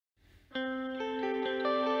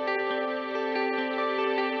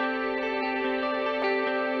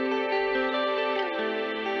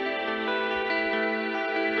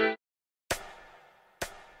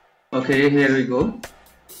Okay, here we go.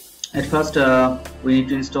 At first we need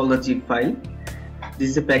to install the zip file. This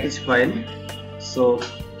is a package file. So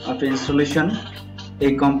after installation,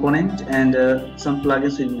 a component and some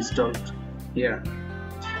plugins will be installed here.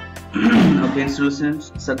 Okay, installation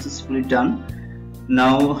successfully done.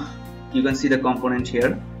 Now you can see the component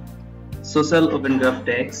here, social open graph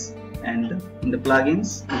tags, and in the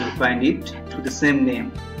plugins you will find it with the same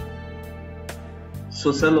name,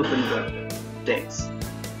 social open graph tags.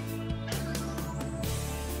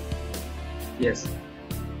 Yes,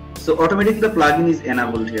 so automatically the plugin is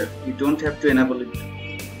enabled here. You don't have to enable it.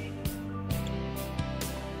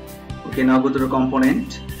 Okay, now go to the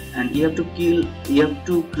component and you have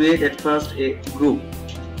to create at first a group.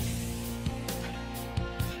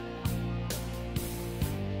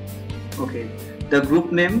 Okay, the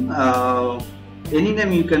group name, any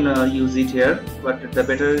name you can use it here, but the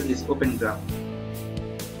better is open graph.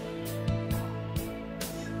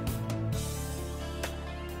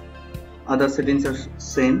 Other settings are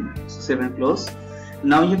same, save and close.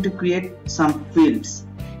 Now you have to create some fields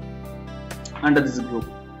under this group.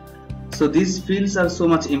 So these fields are so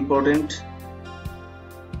much important.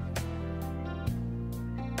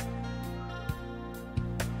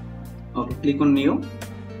 Okay, click on new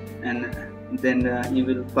and then you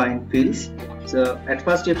will find fields. So at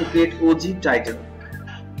first you have to create OG title.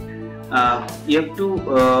 You have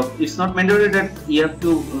to, it's not mandatory that you have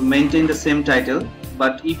to maintain the same title,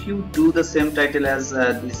 but if you do the same title as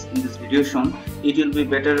in this video shown, it will be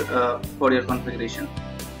better for your configuration.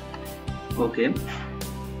 Okay,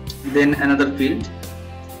 then another field,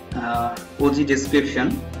 OG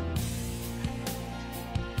description.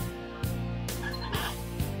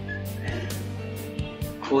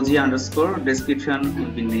 OG underscore description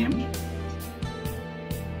will be name,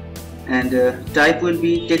 and type will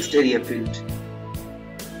be text area field.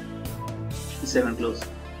 Save and close.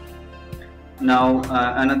 Now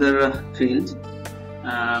another field,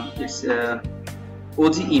 it's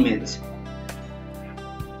OG image.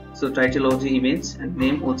 So title OG image and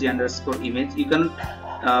name OG underscore image. You can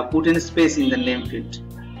put in a space in the name field,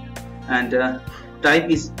 and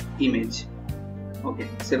type is image. Okay,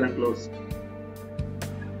 save and close.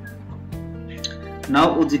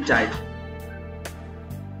 Now OG type.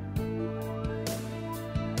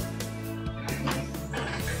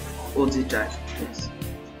 OG type, yes.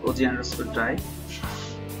 OG underscore type,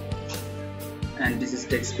 and this is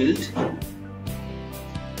text field.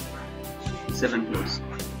 Save and close.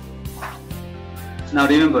 Now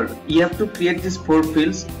remember, you have to create these 4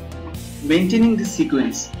 fields maintaining this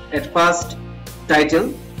sequence. At first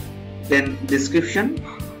title, then description,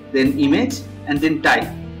 then image, and then type.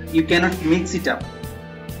 You cannot mix it up,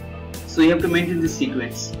 so you have to maintain this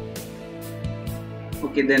sequence.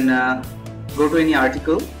 Okay, then go to any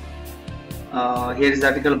article. Here is the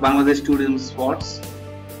article, Bangladesh tourism spots.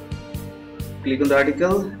 Click on the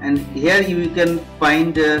article, and here you can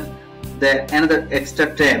find another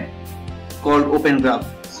extra tab called open graph.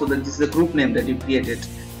 So that this is the group name that you created.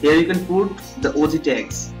 Here you can put the OG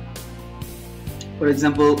tags. For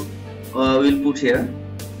example, we'll put here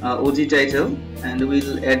OG title, and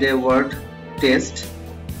we'll add a word test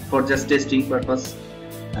for just testing purpose,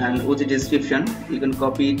 and OG description. You can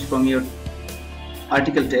copy it from your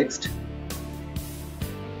article text.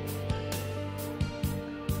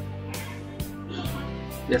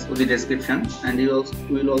 Yes, OG description, and you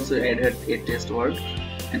will also add a test word.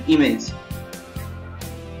 And image.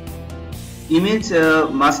 Image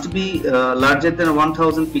must be larger than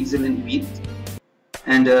 1000 pixels in width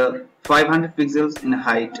and 500 pixels in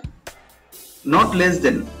height, not less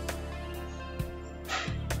than.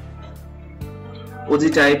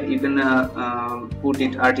 OG type, you can put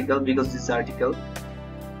it article, because this is article,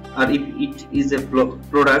 or if it is a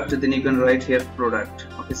product, then you can write here product.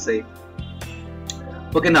 Okay, save.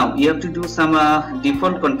 Okay, now you have to do some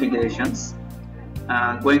default configurations.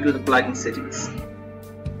 Going to the plugin settings.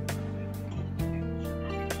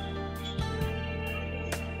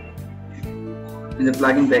 In the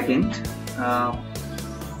plugin backend,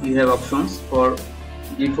 you have options for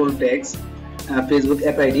default tags. Facebook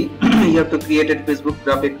app ID, you have to create a Facebook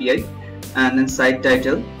graph API, and then site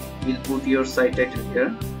title, we'll put your site title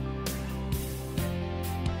here,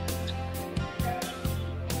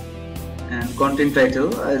 and content title,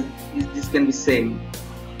 this can be same,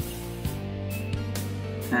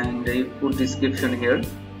 and you put description here.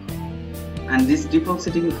 And this default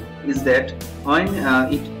setting is that when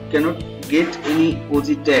it cannot get any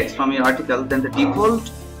OG tags from your article, then the default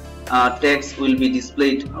tags will be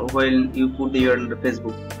displayed while you put here on the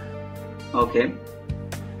Facebook. Okay,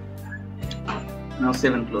 now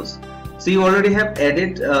save and close. So you already have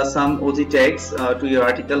added some OG tags to your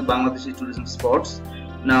article, Bangladeshi tourism spots.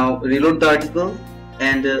 Now reload the article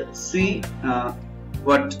and see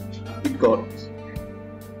what it got.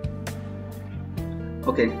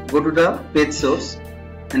 Okay, go to the page source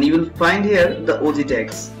and you will find here the OG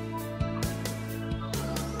tags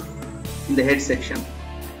in the head section.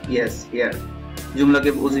 Yes, here Joomla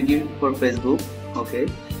gave OG key for Facebook. Okay,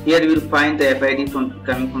 here you will find the FID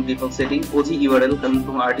coming from default setting, OG URL coming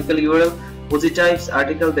from article URL, OG types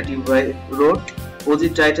article that you wrote,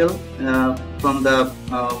 OG title from the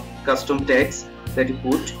custom tags that you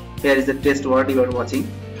put. Here is the test word you are watching,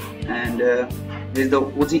 and this is the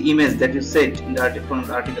OG image that you set in the article from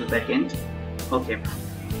the article backend. Okay,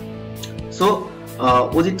 so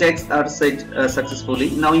OG tags are set successfully.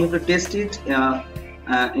 Now you have to test it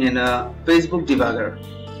in Facebook debugger.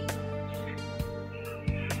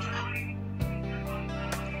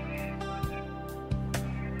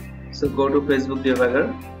 So go to Facebook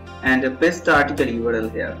debugger and paste the article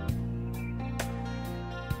URL here.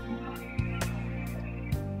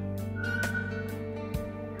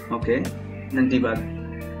 Okay, then debug.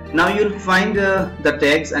 Now you will find the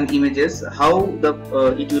tags and images, how the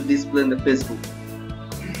it will display in the Facebook.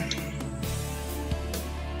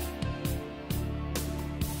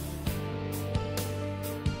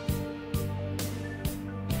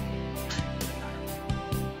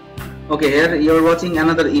 Okay, here you are watching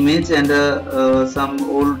another image and some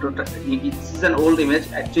old. This is an old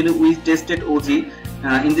image. Actually, we tested OG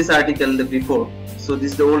in this article before. So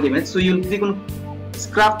this is the old image. So you will click on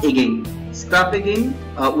scrap again. Scrap again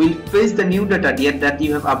will paste the new data that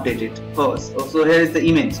you have updated first. So here is the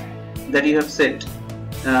image that you have set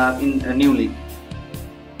in newly.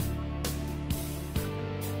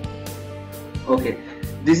 Okay,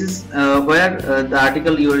 this is where the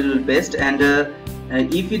article URL will paste, and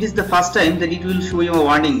if it is the first time, then it will show you a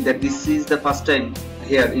warning that this is the first time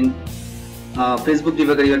here in Facebook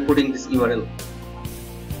debugger you are putting this URL.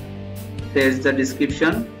 There is the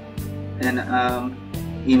description and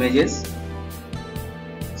images.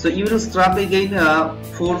 So you will scrub again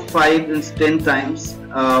 4, 5 and 10 times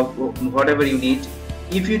whatever you need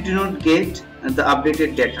if you do not get the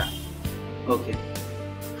updated data. Okay,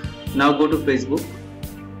 now go to Facebook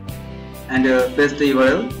and paste the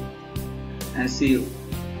URL and see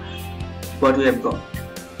what we have got.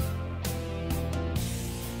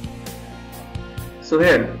 So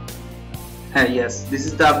here, yes, this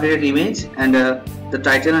is the updated image and the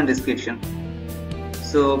title and description.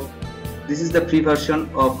 So this is the free version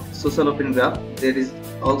of Social Open Graph. There is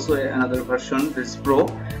also another version, this Pro,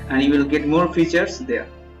 and you will get more features there.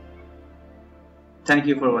 Thank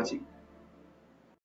you for watching.